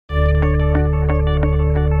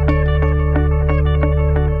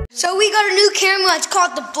So we got a new camera, it's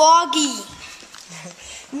called the Bloggy.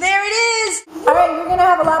 There it is! Alright, you're gonna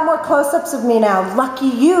have a lot more close-ups of me now. Lucky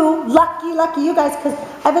you guys, because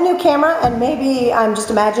I have a new camera and maybe I'm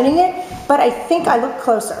just imagining it, but I think I look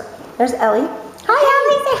closer. There's Ellie. Hi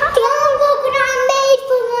Ellie, say hi. Look what I made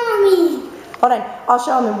for Mommy. Hold on, I'll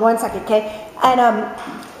show them in 1 second, okay? And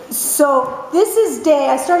so this is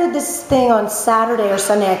I started this thing on Saturday or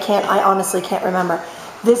Sunday, I honestly can't remember.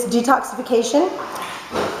 This detoxification,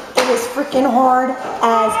 it is freaking hard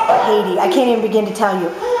as Haiti. I can't even begin to tell you.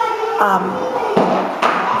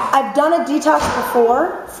 I've done a detox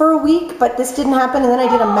before for a week, but this didn't happen, and then I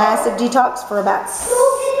did a massive detox for about,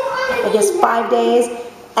 I guess, 5 days,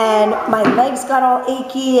 and my legs got all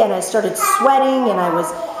achy, and I started sweating, and I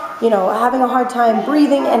was, you know, having a hard time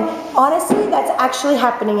breathing, and honestly, that's actually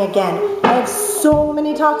happening again. I have so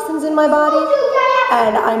many toxins in my body,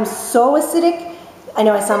 and I'm so acidic. I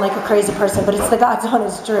know I sound like a crazy person, but it's the God's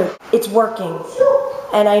honest truth. It's working.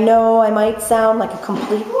 And I know I might sound like a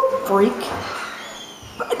complete freak,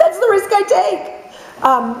 but that's the risk I take.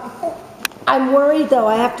 I'm worried though.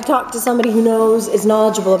 I have to talk to somebody who is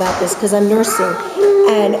knowledgeable about this, because I'm nursing.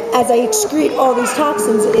 And as I excrete all these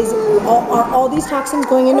toxins, are all these toxins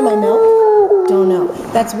going into my milk? Don't know.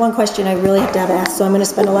 That's one question I really have to have asked, so I'm going to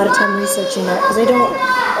spend a lot of time researching that, because I don't.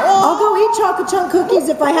 I'll go eat chocolate chunk cookies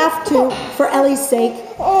if I have to, for Ellie's sake.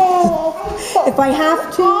 If I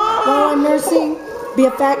have to, while I'm nursing, be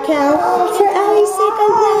a fat cow. For Ellie's sake, I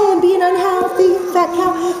will, and be an unhealthy fat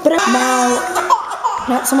cow. But now,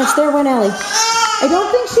 not so much there when Ellie. I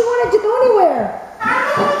don't think she wanted to go anywhere.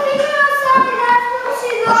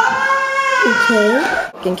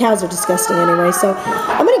 Okay. And cows are disgusting anyway, so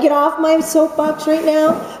I'm going to get off my soapbox right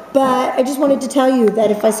now, but I just wanted to tell you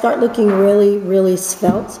that if I start looking really, really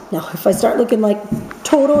svelte, if I start looking like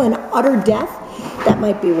total and utter death, that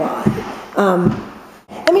might be why.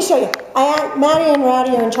 Let me show you. Maddie and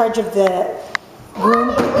Rowdy are in charge of the room,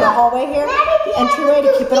 the hallway here, the entryway,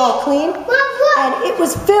 to keep it all clean. And it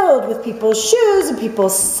was filled with people's shoes and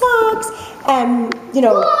people's socks and, you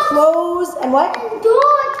know, clothes and what?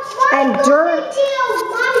 And dirt.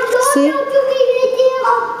 See?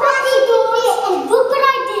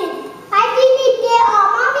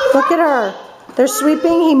 Look at her. They're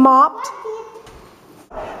sweeping. He mopped.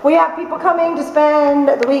 We have people coming to spend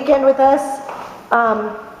the weekend with us.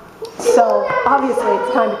 So obviously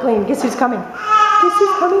it's time to clean. Guess who's coming? Guess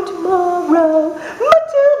who's coming tomorrow?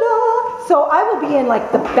 Matilda. So I will be in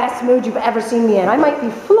like the best mood you've ever seen me in. I might be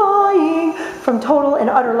flying from total and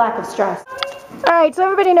utter lack of stress. Alright, so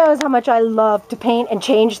everybody knows how much I love to paint and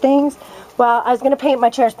change things. Well, I was going to paint my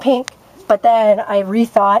chairs pink, but then I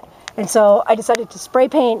rethought, and so I decided to spray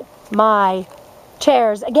paint my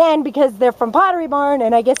chairs again because they're from Pottery Barn,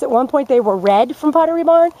 and I guess at one point they were red from Pottery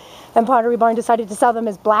Barn, and Pottery Barn decided to sell them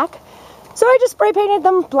as black. So I just spray painted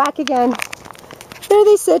them black again. There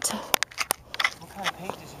they sit. What kind of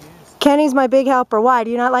paint did you use? Kenny's my big helper. Why? Do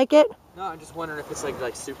you not like it? No, I'm just wondering if it's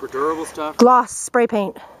like super durable stuff. Gloss spray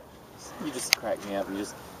paint. You just crack me up. You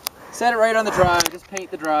just set it right on the drive. Just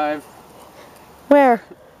paint the drive. Where?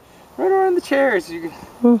 Right around the chairs. You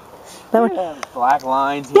can, that one. Yeah, black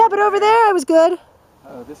lines. Yeah, but over there I was good.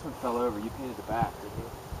 Oh, this one fell over. You painted the back, didn't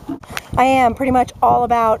you? I am pretty much all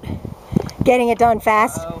about getting it done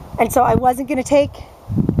fast. And so I wasn't going to take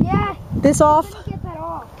this off. Get that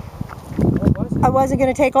off. I wasn't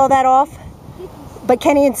going to take all that off, but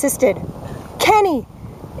Kenny insisted. Kenny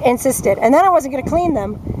insisted. And then I wasn't going to clean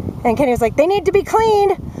them. And Kenny was like, they need to be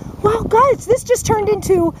cleaned. Well, guys, this just turned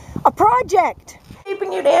into a project.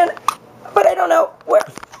 Taping you, Dan, but I don't know where.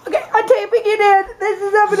 Okay, I'm taping you, Dan. This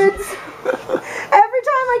is evidence. Every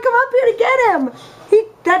time I come up here to get him,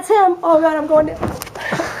 that's him. Oh God, I'm going to.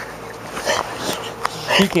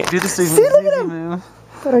 You can't do the Susie. See, look at him. Move.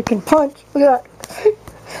 But I can punch. Look at that.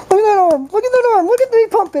 Look at that arm. Look at that arm. Look at me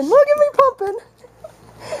pumping. Look at me pumping.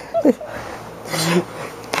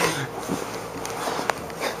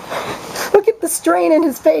 Look at the strain in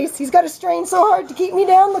his face. He's got to strain so hard to keep me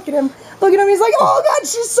down. Look at him. Look at him. He's like, oh God,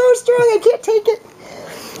 she's so strong. I can't take it.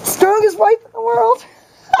 Strongest wife in the world.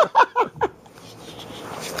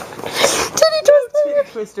 Titty twister. Titty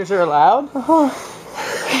twisters are allowed. Oh.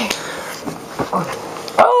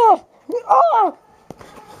 Oh.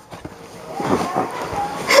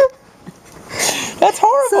 That's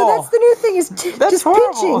horrible. So that's the new thing, is just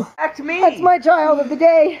horrible. pinching. Attacked me. That's my child of the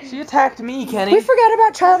day. She attacked me, Kenny. We forgot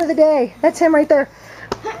about child of the day. That's him right there.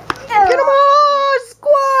 Get him all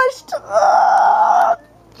squashed.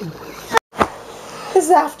 This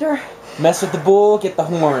is after. Mess with the bull, get the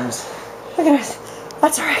horns. Look at us.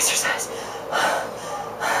 That's our exercise.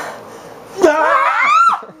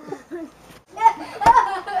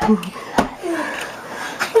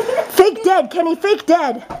 Fake dead, Kenny, fake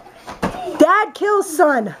dead. Dad kills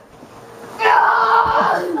son.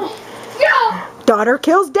 Daughter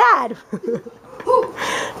kills dad.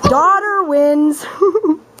 Daughter wins.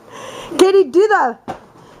 Katie, do the...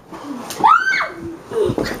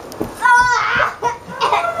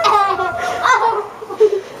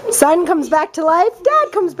 Son comes back to life,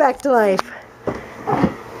 dad comes back to life.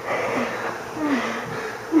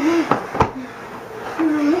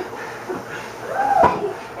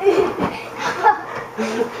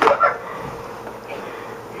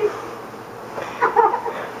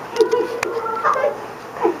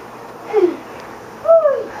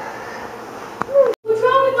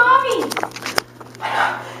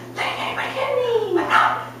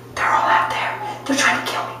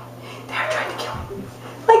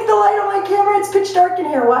 Pitch dark in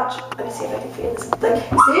here, watch. Let me see if I can feel this. Like,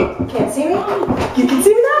 see? You can't see me? You can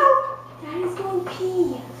see me now. Daddy's going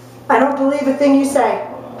pee. I don't believe a thing you say.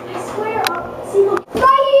 I swear, I'll see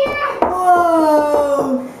right here.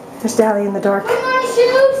 Whoa. There's Daddy in the dark. Put on his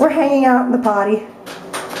shoes. We're hanging out in the potty.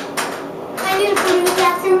 I need to put in the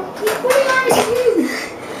bathroom. He's putting on his shoes.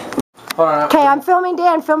 Hold on. Okay, I'm filming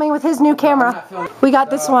Dan, filming with his new camera. We got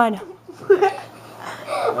this one.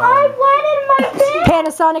 I wanted my bed.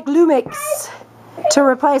 Panasonic Lumix to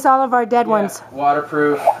replace all of our dead ones.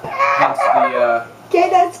 Waterproof. Hence the Okay,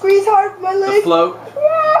 that squeeze hard for my leg. the float.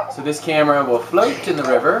 So this camera will float in the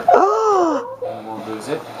river. Oh! And we'll lose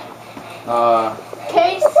it.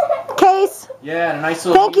 Case. Case. Yeah, and a nice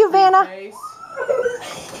little. Thank you, Vanna. Case.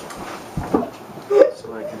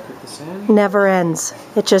 So I can put this in. Never ends.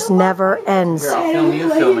 It just never ends. Here, I'll film you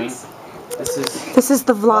filming. This is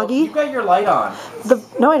the vloggy. You got your light on.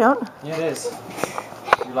 No, I don't. Yeah, it is.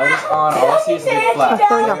 Your light is on. All I see is a big flash.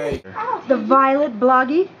 There we go. The violet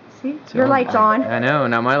vloggy. See? Your light's on. I know.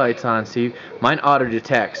 Now my light's on. See? Mine auto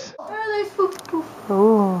detects.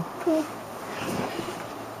 Ooh.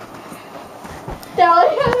 Dally.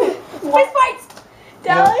 Fist fights.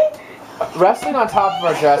 Dally. Wrestling on top of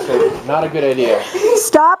our dresser, not a good idea.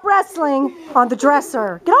 Stop wrestling on the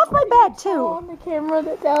dresser. Get off my bed, too. On the camera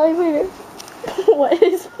that Dally made it. What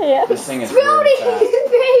is that? This thing is really fast.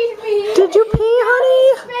 Made me. Did you pee,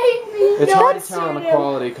 honey? Made me. It's hard to tell on the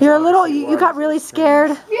quality. 'Cause You're a little, obviously you got really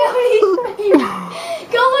scared. Really made me.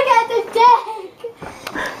 Go look at the deck.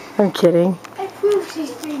 I'm kidding. I proved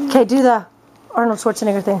she's breathing. Okay, do the Arnold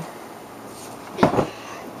Schwarzenegger thing.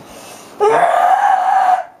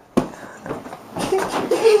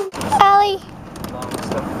 Allie.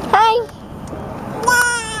 Hi.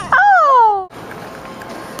 Oh.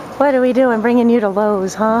 What are we doing? Bringing you to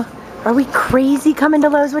Lowe's, huh? Are we crazy coming to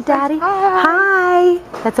Lowe's with Daddy? Hi.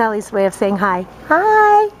 That's Allie's way of saying hi.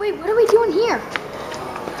 Hi. Wait, what are we doing here?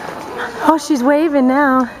 Oh, she's waving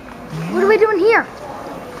now. What are we doing here?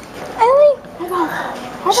 Ellie?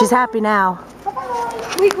 She's happy now.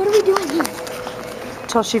 Wait, what are we doing here?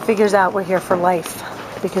 Till she figures out we're here for life.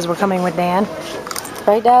 Because we're coming with Dan.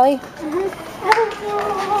 Right, Dally?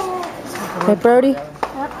 Hey, Brody?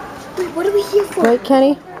 Wait, what are we here for? Right,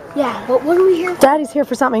 Kenny? Yeah, what are we here for? Daddy's here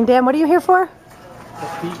for something. Dan, what are you here for? The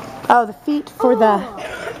feet. Oh, the feet for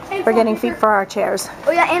we're getting feet for our chairs.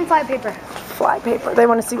 Oh yeah, and fly paper. Fly paper. They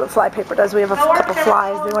want to see what fly paper does. We have a couple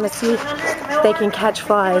flies. They want to see if they can catch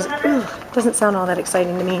flies. Ooh, doesn't sound all that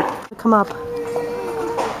exciting to me. Come up.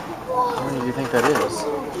 How many do you think that is?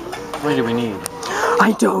 How many do we need?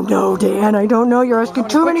 I don't know, Dan. I don't know. You're asking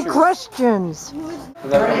too many questions. Is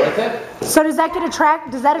that worth it? So does that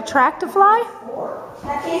attract a fly?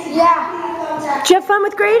 Yeah. Did you have fun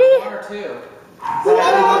with Grady? One or two.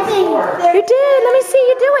 You did. Let me see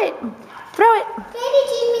you do it. Throw it. Baby,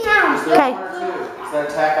 teach me how. Okay. One or two. Is that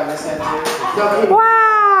attack on this end too?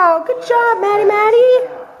 Wow. Good job, Maddie.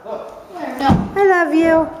 I love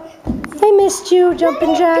you. I missed you,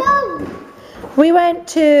 Jumpin' Jack. We went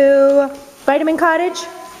to Vitamin Cottage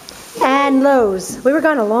and Lowe's. We were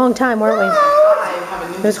gone a long time, weren't we?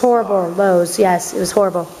 It was horrible. Lowe's, yes, it was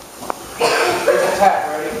horrible. Attack,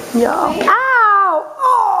 ready? Yeah. Ow!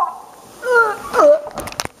 Oh!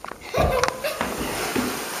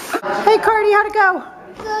 Hey, Cardi, how'd it go?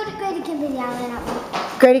 Good. Grady kept yelling at me.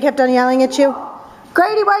 Grady kept on yelling at you?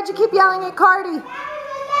 Grady, why'd you keep yelling at Cardi?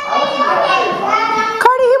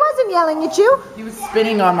 Cardi, he wasn't yelling at you. He was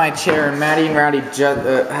spinning on my chair, and Maddie and Rowdy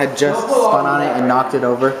had just spun on it and knocked it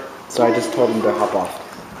over, so I just told him to hop off.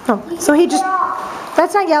 Oh, so he just...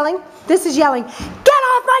 That's not yelling. This is yelling. Get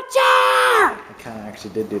off my chair! I kind of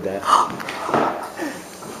actually did do that.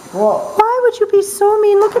 Why would you be so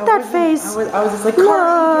mean? Look at that face. I was just like, Look,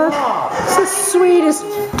 Cardi, it's the sweetest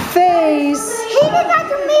face. He did that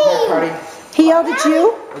to me. Cardi. He yelled at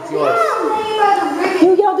you? It's yours.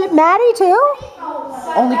 You yelled at Maddie too?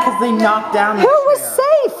 Only because they knocked down the Who was chair.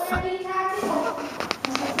 safe?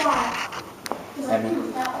 Emmy.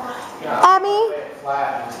 Emmy?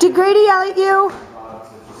 Did Grady yell at you?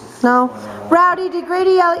 No. Rowdy, did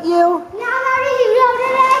Grady yell at you?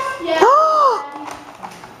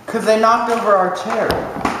 Because they knocked over our chair.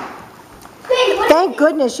 Thank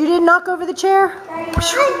goodness you didn't knock over the chair.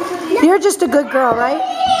 You're just a good girl, right?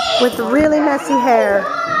 With really messy hair.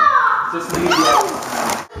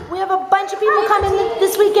 We have a bunch of people coming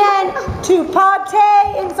this weekend to party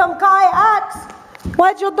in some kayaks.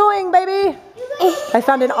 What you doing, baby? I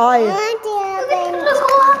found an eye.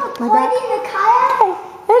 My back.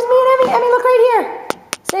 There's me and Emmy. Emmy, look right here.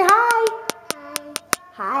 Say hi.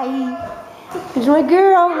 Hi. There's my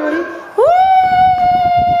girl. Ready? Whee!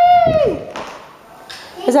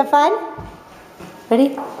 Is that fun?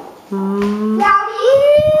 Ready?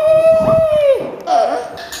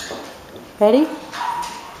 Ready?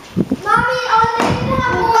 Mommy,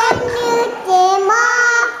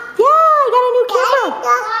 Yeah, I got a new camera.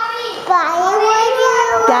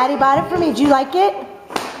 Daddy bought it for me. Do you like it?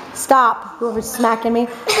 Stop. Whoever's smacking me.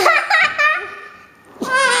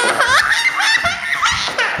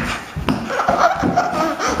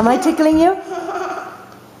 Am I tickling you?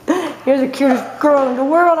 You're the cutest girl in the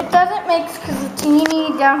world. It doesn't mix because the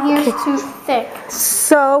tahini down here is too thick.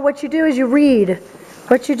 So what you do is you read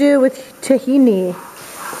what you do with tahini.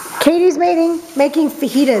 Katie's making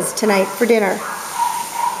fajitas tonight for dinner. I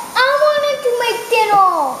wanted to make dinner.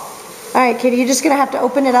 All right, Katie, you're just gonna have to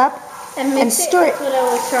open it up and stir it. That's what I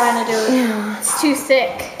was trying to do. It's too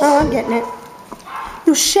thick. Oh, I'm getting it.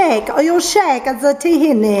 You shake the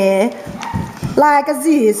tahini like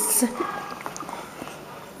this.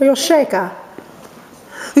 You shake her.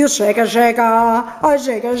 You shake her, shake her. Oh,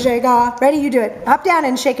 shake her, shake her. Ready? You do it. Up, down,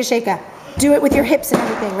 and shake her, shake her. Do it with your hips and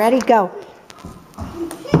everything. Ready? Go.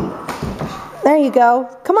 There you go.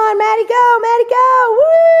 Come on, Maddie, go. Maddie, go. Woo!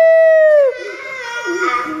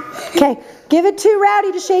 Okay, give it to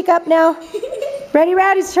Rowdy to shake up now. Ready,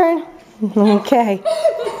 Rowdy's turn. Okay.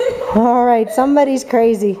 All right, somebody's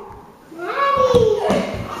crazy.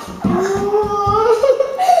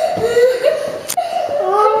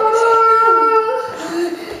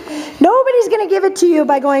 Nobody's going to give it to you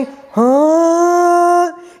by going,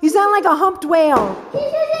 huh? You sound like a humped whale.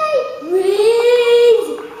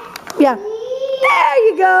 Yeah. There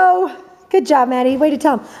you go. Good job, Maddie. Way to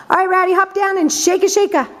tell him. All right, Rowdy, hop down and shake a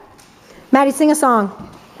shake-a. Maddie, sing a song.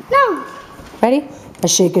 No. Ready? A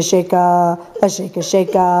shake a shake a shake a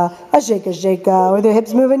shake a shake a shake a. With your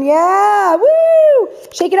hips moving, yeah, woo!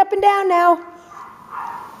 Shake it up and down now.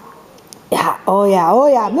 Yeah, oh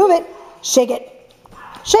yeah, move it. Shake it,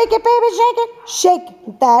 baby, shake it.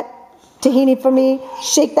 Shake that tahini for me.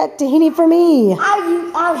 Shake that tahini for me.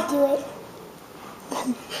 I'll do it.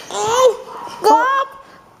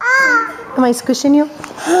 Am I squishing you? Okay,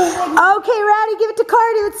 Rowdy, give it to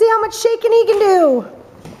Cardi. Let's see how much shaking he can do.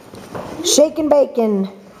 Shake and bacon.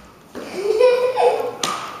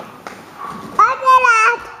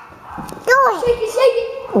 Shake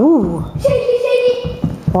it. Ooh. Shake it.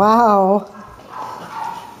 Wow.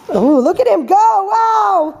 Ooh, look at him go.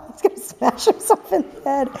 Wow. He's going to smash himself in the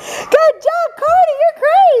head. Good job, Cardi. You're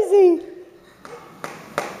crazy.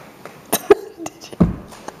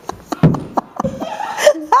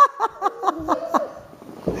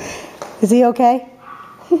 Is he okay?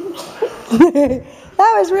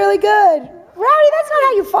 That was really good. Rowdy, that's not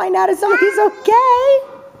how you find out if somebody's okay.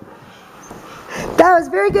 That was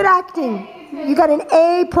very good acting. You got an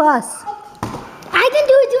A+. I can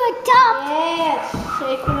do it to a top. Yes,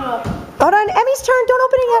 shake it up. Hold on, Emmy's turn. Don't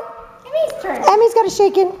open it yet. Emmy's turn. Emmy's got to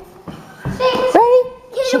shake it. Ready?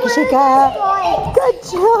 Shake it, shake it. Good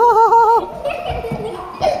job.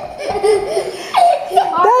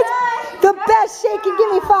 That's the best shaking. Give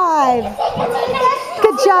me 5.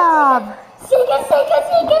 Good job. Shake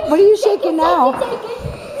it. What are you shaking now?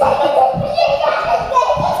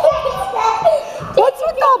 What's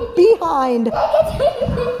with the behind?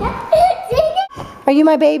 Are you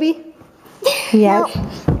my baby? Yes.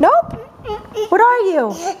 Nope. What are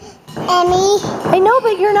you? Emmy. I know,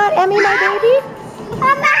 but you're not Emmy, my baby.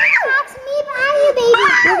 Mama, ask me if I'm your baby.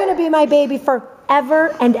 You're going to be my baby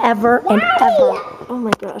forever and ever and ever. Oh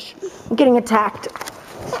my gosh. I'm getting attacked.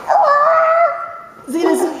 See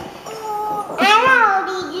this? I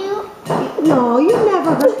already do. No, you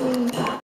never hurt me.